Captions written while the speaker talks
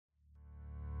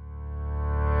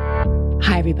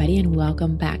Hi, everybody, and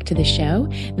welcome back to the show.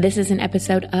 This is an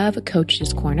episode of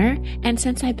Coach's Corner. And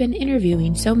since I've been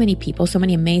interviewing so many people, so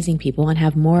many amazing people, and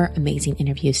have more amazing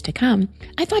interviews to come,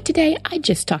 I thought today I'd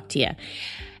just talk to you.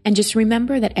 And just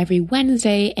remember that every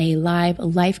Wednesday, a live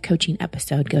life coaching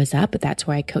episode goes up. That's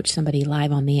where I coach somebody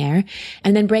live on the air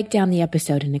and then break down the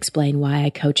episode and explain why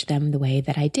I coached them the way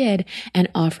that I did and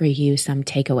offer you some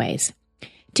takeaways.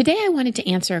 Today, I wanted to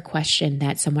answer a question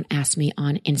that someone asked me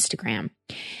on Instagram.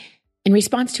 In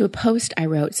response to a post I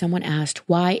wrote, someone asked,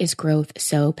 why is growth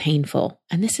so painful?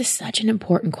 And this is such an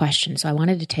important question, so I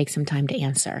wanted to take some time to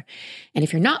answer. And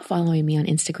if you're not following me on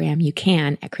Instagram, you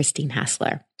can at Christine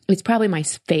Hassler. It's probably my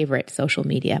favorite social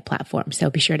media platform,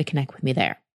 so be sure to connect with me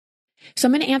there. So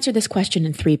I'm going to answer this question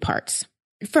in 3 parts.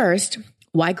 First,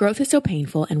 why growth is so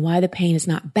painful and why the pain is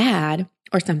not bad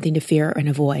or something to fear and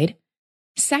avoid.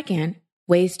 Second,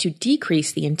 ways to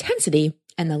decrease the intensity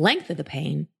and the length of the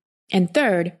pain. And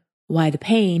third, why the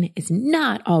pain is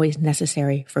not always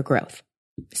necessary for growth.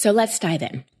 So let's dive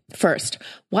in. First,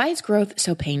 why is growth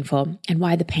so painful and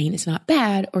why the pain is not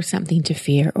bad or something to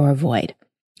fear or avoid?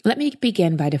 Let me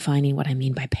begin by defining what I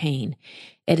mean by pain.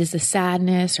 It is the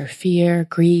sadness or fear,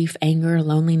 grief, anger,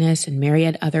 loneliness, and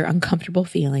myriad other uncomfortable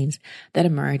feelings that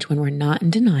emerge when we're not in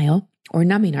denial or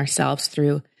numbing ourselves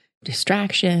through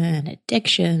distraction,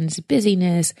 addictions,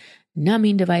 busyness,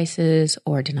 numbing devices,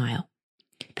 or denial.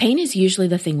 Pain is usually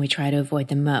the thing we try to avoid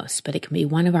the most, but it can be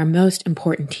one of our most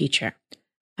important teacher.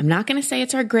 I'm not going to say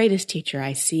it's our greatest teacher.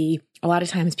 I see a lot of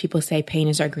times people say pain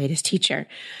is our greatest teacher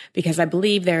because I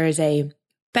believe there is a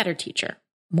better teacher.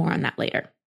 More on that later.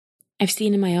 I've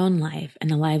seen in my own life and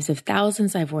the lives of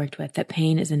thousands I've worked with that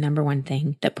pain is the number one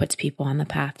thing that puts people on the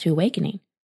path to awakening.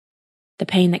 The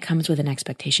pain that comes with an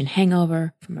expectation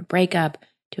hangover, from a breakup,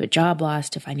 to a job loss,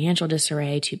 to financial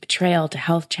disarray, to betrayal, to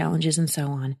health challenges, and so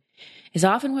on, is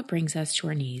often what brings us to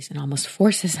our knees and almost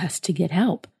forces us to get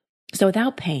help. So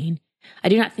without pain, I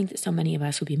do not think that so many of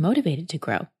us would be motivated to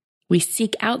grow. We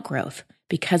seek out growth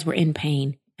because we're in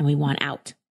pain and we want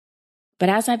out. But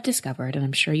as I've discovered, and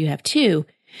I'm sure you have too,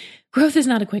 growth is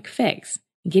not a quick fix.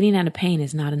 Getting out of pain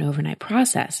is not an overnight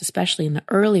process, especially in the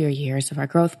earlier years of our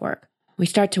growth work. We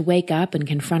start to wake up and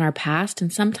confront our past,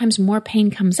 and sometimes more pain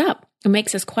comes up. It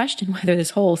makes us question whether this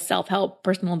whole self-help,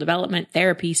 personal development,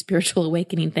 therapy, spiritual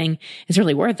awakening thing is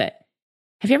really worth it.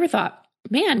 Have you ever thought,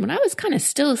 man, when I was kind of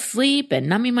still asleep and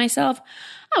numbing myself,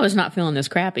 I was not feeling this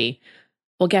crappy?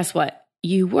 Well, guess what?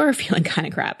 You were feeling kind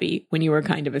of crappy when you were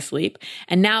kind of asleep.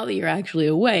 And now that you're actually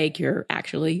awake, you're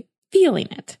actually feeling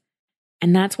it.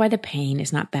 And that's why the pain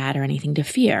is not bad or anything to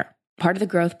fear. Part of the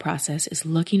growth process is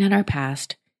looking at our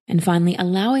past and finally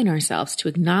allowing ourselves to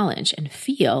acknowledge and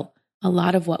feel a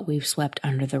lot of what we've swept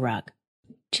under the rug.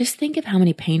 Just think of how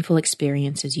many painful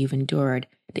experiences you've endured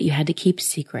that you had to keep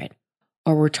secret,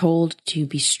 or were told to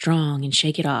be strong and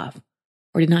shake it off,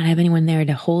 or did not have anyone there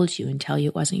to hold you and tell you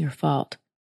it wasn't your fault.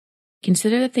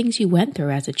 Consider the things you went through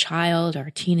as a child or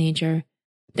a teenager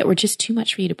that were just too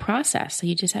much for you to process, so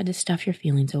you just had to stuff your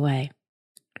feelings away.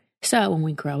 So when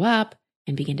we grow up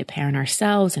and begin to parent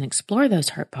ourselves and explore those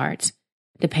hurt parts,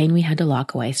 the pain we had to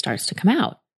lock away starts to come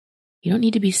out. You don't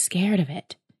need to be scared of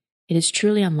it. It is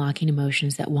truly unlocking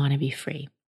emotions that want to be free.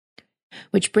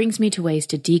 Which brings me to ways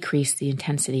to decrease the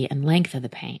intensity and length of the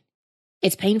pain.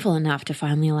 It's painful enough to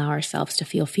finally allow ourselves to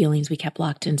feel feelings we kept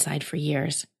locked inside for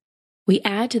years. We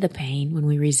add to the pain when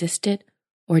we resist it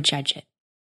or judge it.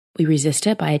 We resist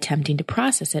it by attempting to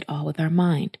process it all with our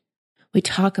mind. We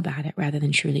talk about it rather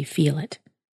than truly feel it.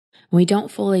 When we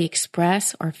don't fully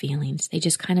express our feelings, they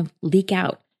just kind of leak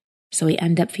out. So we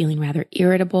end up feeling rather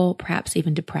irritable, perhaps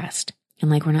even depressed, and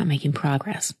like we're not making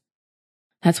progress.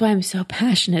 That's why I'm so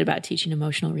passionate about teaching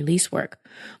emotional release work.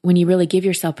 When you really give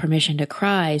yourself permission to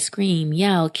cry, scream,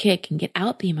 yell, kick, and get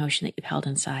out the emotion that you've held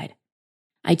inside.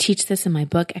 I teach this in my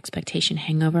book, Expectation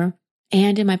Hangover,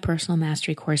 and in my personal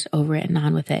mastery course, Over It and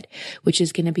On With It, which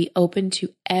is going to be open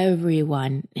to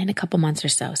everyone in a couple months or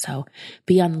so. So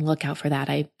be on the lookout for that.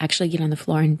 I actually get on the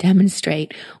floor and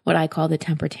demonstrate what I call the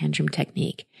temper tantrum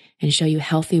technique and show you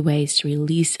healthy ways to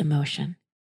release emotion.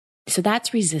 So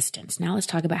that's resistance. Now let's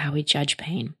talk about how we judge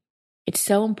pain. It's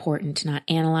so important to not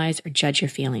analyze or judge your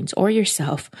feelings or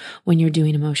yourself when you're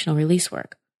doing emotional release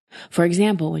work. For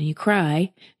example, when you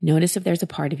cry, notice if there's a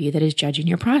part of you that is judging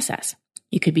your process.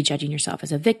 You could be judging yourself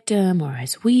as a victim or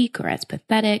as weak or as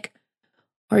pathetic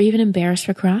or even embarrassed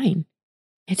for crying.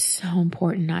 It's so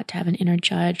important not to have an inner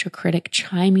judge or critic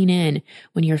chiming in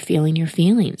when you're feeling your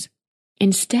feelings.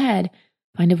 Instead,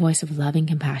 find a voice of loving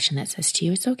compassion that says to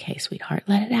you, it's okay, sweetheart,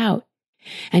 let it out.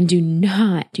 And do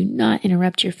not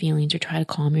interrupt your feelings or try to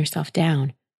calm yourself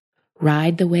down.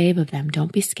 Ride the wave of them.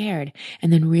 Don't be scared.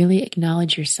 And then really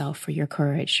acknowledge yourself for your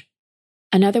courage.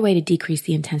 Another way to decrease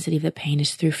the intensity of the pain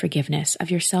is through forgiveness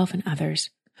of yourself and others.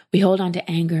 We hold on to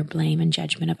anger, blame, and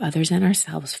judgment of others and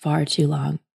ourselves far too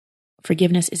long.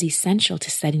 Forgiveness is essential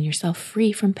to setting yourself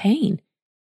free from pain.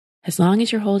 As long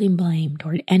as you're holding blame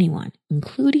toward anyone,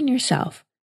 including yourself,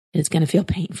 it's going to feel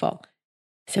painful.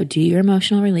 So do your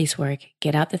emotional release work,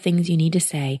 get out the things you need to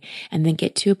say, and then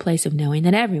get to a place of knowing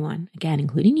that everyone, again,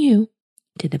 including you,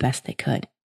 did the best they could.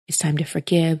 It's time to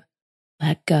forgive,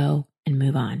 let go, and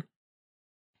move on.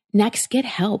 Next, get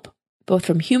help, both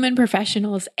from human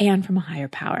professionals and from a higher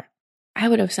power. I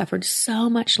would have suffered so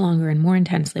much longer and more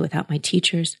intensely without my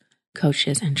teachers,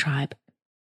 coaches, and tribe.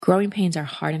 Growing pains are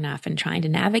hard enough, and trying to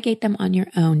navigate them on your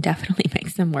own definitely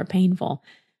makes them more painful.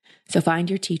 So find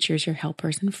your teachers, your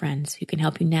helpers, and friends who can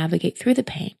help you navigate through the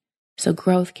pain so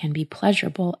growth can be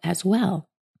pleasurable as well.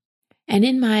 And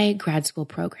in my grad school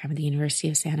program at the University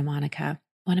of Santa Monica,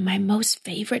 one of my most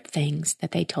favorite things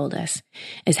that they told us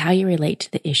is how you relate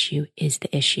to the issue is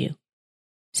the issue.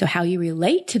 So how you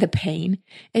relate to the pain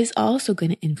is also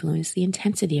going to influence the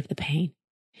intensity of the pain.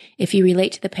 If you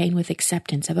relate to the pain with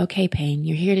acceptance of, okay, pain,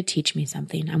 you're here to teach me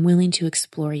something. I'm willing to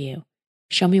explore you.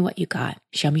 Show me what you got.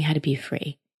 Show me how to be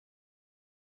free.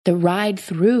 The ride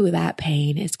through that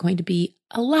pain is going to be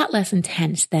a lot less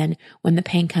intense than when the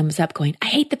pain comes up going, I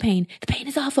hate the pain. The pain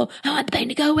is awful. I want the pain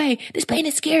to go away. This pain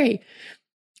is scary.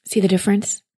 See the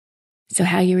difference? So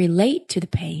how you relate to the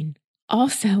pain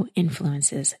also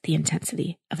influences the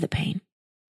intensity of the pain.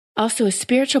 Also, a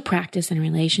spiritual practice and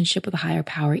relationship with a higher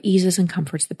power eases and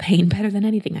comforts the pain better than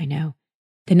anything I know.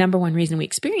 The number one reason we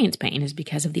experience pain is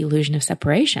because of the illusion of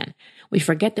separation. We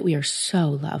forget that we are so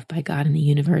loved by God and the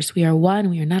universe. We are one.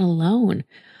 We are not alone.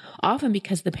 Often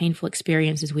because of the painful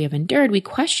experiences we have endured, we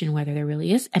question whether there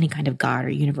really is any kind of God or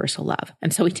universal love.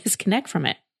 And so we disconnect from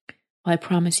it. Well, I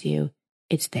promise you,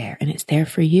 it's there, and it's there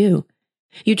for you.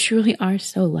 You truly are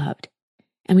so loved.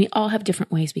 And we all have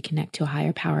different ways we connect to a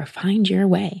higher power. Find your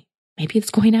way. Maybe it's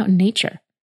going out in nature.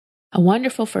 A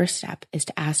wonderful first step is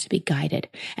to ask to be guided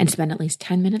and spend at least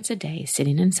 10 minutes a day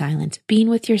sitting in silence, being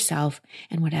with yourself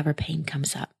and whatever pain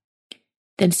comes up.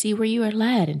 Then see where you are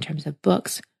led in terms of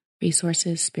books,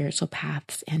 resources, spiritual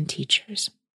paths, and teachers.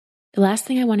 The last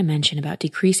thing I want to mention about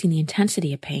decreasing the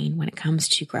intensity of pain when it comes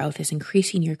to growth is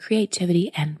increasing your creativity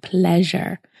and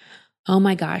pleasure. Oh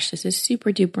my gosh, this is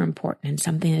super duper important and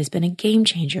something that has been a game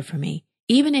changer for me.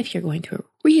 Even if you're going through a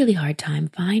really hard time,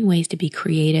 find ways to be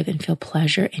creative and feel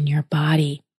pleasure in your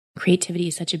body. Creativity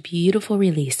is such a beautiful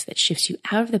release that shifts you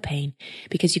out of the pain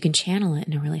because you can channel it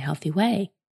in a really healthy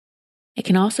way. It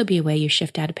can also be a way you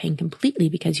shift out of pain completely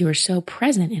because you are so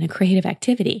present in a creative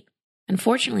activity.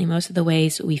 Unfortunately, most of the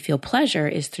ways we feel pleasure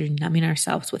is through numbing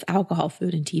ourselves with alcohol,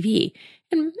 food, and TV,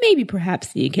 and maybe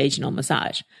perhaps the occasional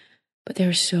massage. But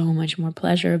there's so much more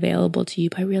pleasure available to you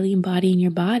by really embodying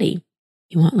your body.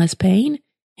 You want less pain?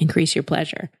 Increase your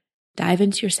pleasure. Dive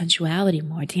into your sensuality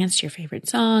more. Dance to your favorite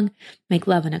song. Make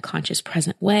love in a conscious,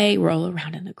 present way. Roll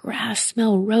around in the grass.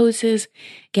 Smell roses.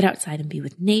 Get outside and be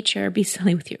with nature. Be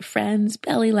silly with your friends.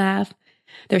 Belly laugh.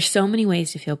 There's so many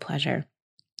ways to feel pleasure.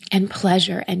 And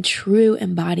pleasure and true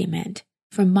embodiment,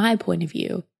 from my point of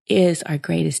view, is our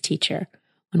greatest teacher.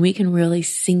 When we can really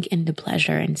sink into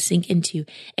pleasure and sink into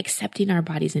accepting our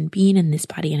bodies and being in this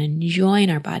body and enjoying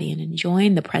our body and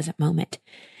enjoying the present moment,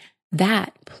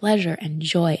 that pleasure and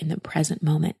joy in the present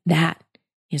moment, that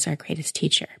is our greatest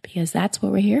teacher, because that's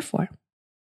what we're here for.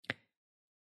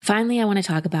 Finally, I want to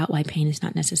talk about why pain is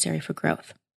not necessary for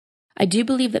growth. I do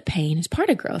believe that pain is part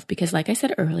of growth because, like I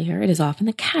said earlier, it is often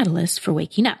the catalyst for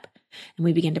waking up. And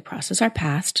we begin to process our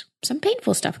past. Some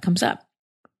painful stuff comes up.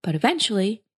 But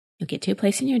eventually, you'll get to a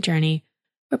place in your journey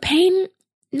where pain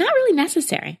not really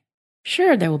necessary.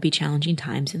 Sure, there will be challenging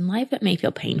times in life that may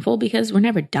feel painful because we're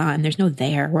never done. There's no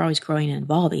there. We're always growing and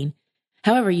evolving.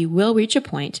 However, you will reach a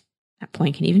point, that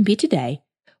point can even be today,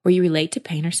 where you relate to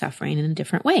pain or suffering in a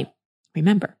different way.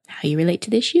 Remember, how you relate to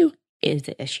the issue is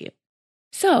the issue.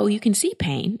 So you can see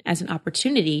pain as an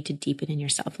opportunity to deepen in your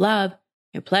self-love,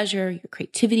 your pleasure, your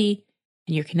creativity,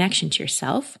 and your connection to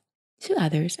yourself, to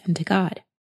others, and to God.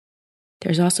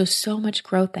 There's also so much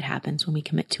growth that happens when we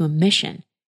commit to a mission.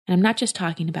 And I'm not just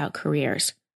talking about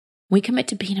careers. When we commit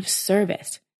to being of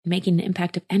service and making an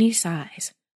impact of any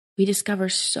size, we discover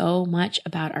so much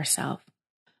about ourselves.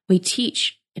 We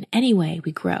teach in any way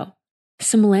we grow.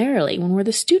 Similarly, when we're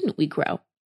the student, we grow.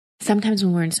 Sometimes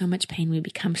when we're in so much pain, we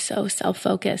become so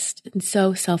self-focused and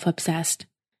so self-obsessed.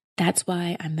 That's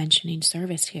why I'm mentioning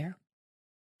service here.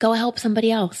 Go help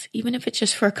somebody else, even if it's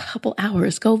just for a couple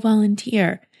hours. Go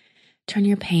volunteer. Turn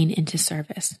your pain into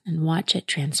service and watch it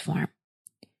transform.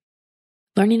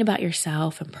 Learning about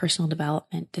yourself and personal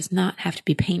development does not have to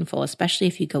be painful, especially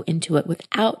if you go into it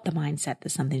without the mindset that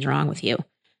something's wrong with you,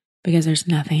 because there's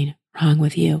nothing wrong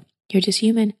with you. You're just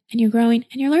human and you're growing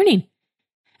and you're learning.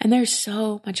 And there's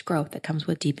so much growth that comes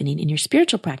with deepening in your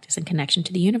spiritual practice and connection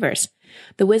to the universe.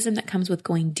 The wisdom that comes with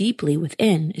going deeply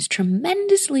within is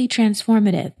tremendously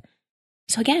transformative.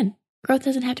 So again, growth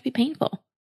doesn't have to be painful.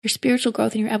 Your spiritual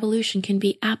growth and your evolution can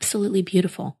be absolutely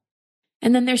beautiful.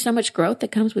 And then there's so much growth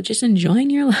that comes with just enjoying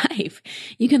your life.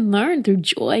 You can learn through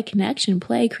joy, connection,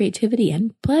 play, creativity,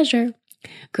 and pleasure.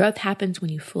 Growth happens when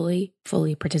you fully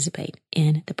participate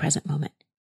in the present moment.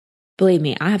 Believe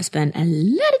me, I have spent a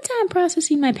lot of time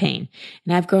processing my pain,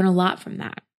 and I've grown a lot from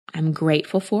that. I'm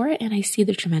grateful for it, and I see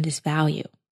the tremendous value.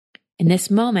 In this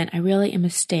moment, I really am a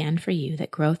stand for you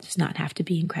that growth does not have to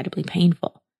be incredibly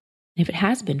painful. And if it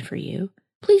has been for you,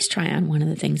 please try on one of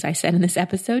the things I said in this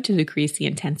episode to decrease the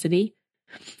intensity.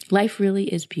 Life really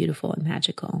is beautiful and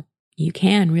magical. You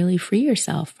can really free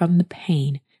yourself from the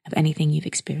pain of anything you've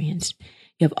experienced.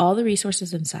 You have all the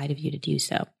resources inside of you to do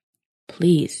so.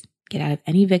 Please get out of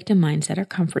any victim mindset or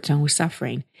comfort zone with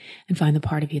suffering and find the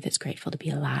part of you that's grateful to be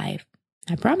alive.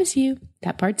 I promise you,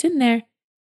 that part's in there.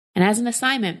 And as an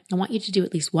assignment, I want you to do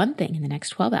at least one thing in the next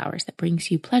 12 hours that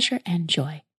brings you pleasure and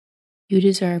joy. You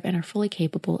deserve and are fully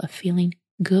capable of feeling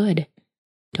good.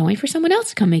 Don't wait for someone else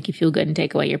to come make you feel good and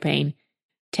take away your pain.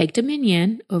 Take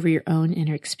dominion over your own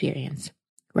inner experience.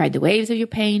 Ride the waves of your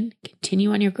pain,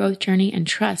 continue on your growth journey, and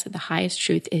trust that the highest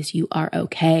truth is you are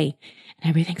okay, and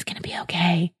everything's going to be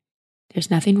okay.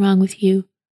 There's nothing wrong with you.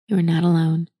 You are not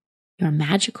alone. You are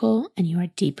magical, and you are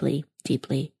deeply,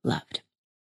 deeply loved.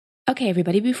 Okay,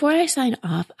 everybody, before I sign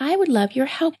off, I would love your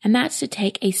help, and that's to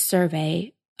take a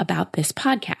survey about this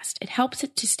podcast. It helps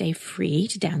it to stay free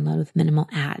to download with minimal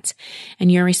ads, and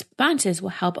your responses will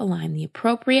help align the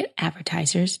appropriate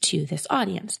advertisers to this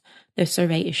audience. The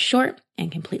survey is short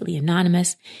and completely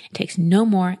anonymous. It takes no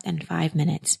more than 5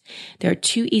 minutes. There are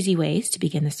 2 easy ways to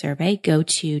begin the survey. Go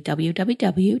to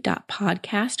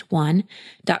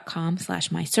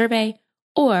www.podcastone.com/mysurvey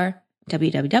or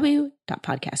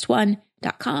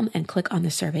www.podcastone.com and click on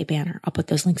the survey banner. I'll put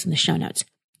those links in the show notes.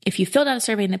 If you filled out a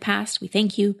survey in the past, we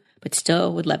thank you, but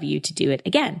still would love you to do it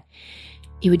again.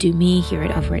 You would do me here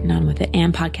at Over It and On With It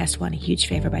and Podcast One a huge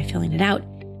favor by filling it out.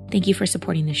 Thank you for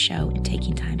supporting this show and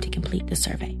taking time to complete the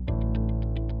survey.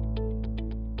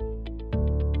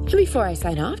 And before I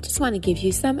sign off, just want to give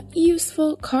you some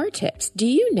useful car tips. Do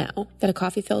you know that a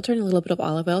coffee filter and a little bit of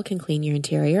olive oil can clean your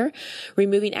interior?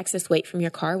 Removing excess weight from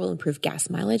your car will improve gas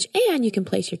mileage, and you can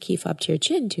place your key fob to your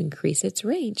chin to increase its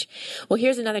range. Well,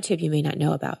 here's another tip you may not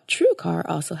know about. TrueCar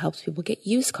also helps people get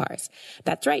used cars.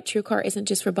 That's right, TrueCar isn't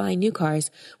just for buying new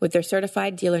cars. With their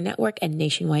certified dealer network and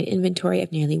nationwide inventory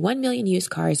of nearly 1 million used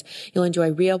cars, you'll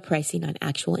enjoy real pricing on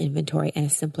actual inventory and a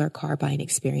simpler car buying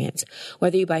experience,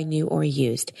 whether you buy new or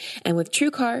used. And with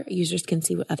TrueCar, users can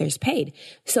see what others paid,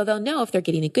 so they'll know if they're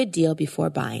getting a good deal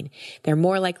before buying. They're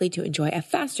more likely to enjoy a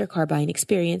faster car buying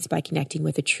experience by connecting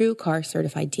with a TrueCar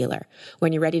certified dealer.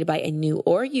 When you're ready to buy a new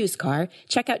or used car,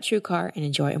 check out TrueCar and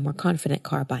enjoy a more confident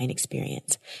car buying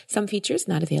experience. Some features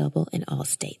not available in all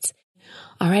states.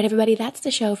 All right, everybody, that's the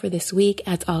show for this week.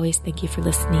 As always, thank you for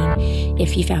listening.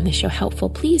 If you found this show helpful,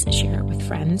 please share it with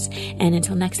friends. And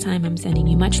until next time, I'm sending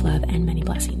you much love and many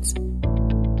blessings.